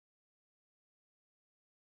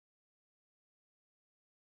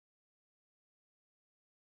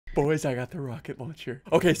Boys, I got the rocket launcher.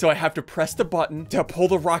 Okay, so I have to press the button to pull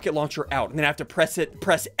the rocket launcher out, and then I have to press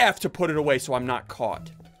F to put it away so I'm not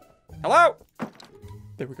caught. Hello?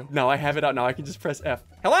 There we go. Now I have it out. Now I can just press F.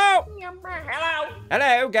 Hello? Hello.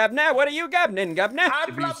 Hello, Governor. What are you governing, Governor?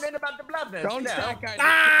 I'm blubbing about the blubbness. Don't stack.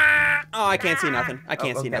 Ah! Oh, I can't see nothing. I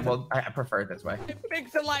can't see nothing. Well, I prefer it this way. I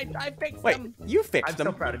fixed the lights. I fixed Wait, them. you fixed I'm them.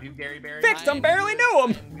 so proud of you, Gary Barry. Fixed them. Barely knew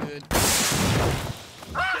them. I'm good.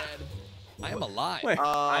 I am alive. Wait.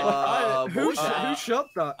 Who shot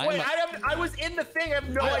that? Wait, I was in the thing. I have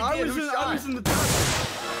no idea who shot. I was in the dark.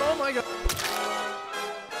 Oh my god.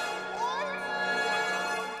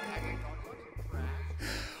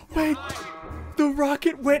 Wait, the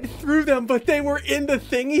rocket went through them, but they were in the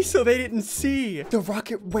thingy, so they didn't see. The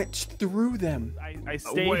rocket went through them. I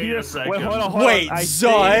stay Wait here. a second. Wait, hold on. Wait, I stay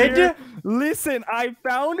Zud? here. Listen, I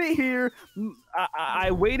found it here.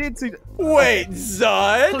 I waited to. Wait,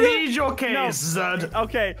 Zud? Plead your case, Zud.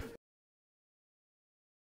 Okay,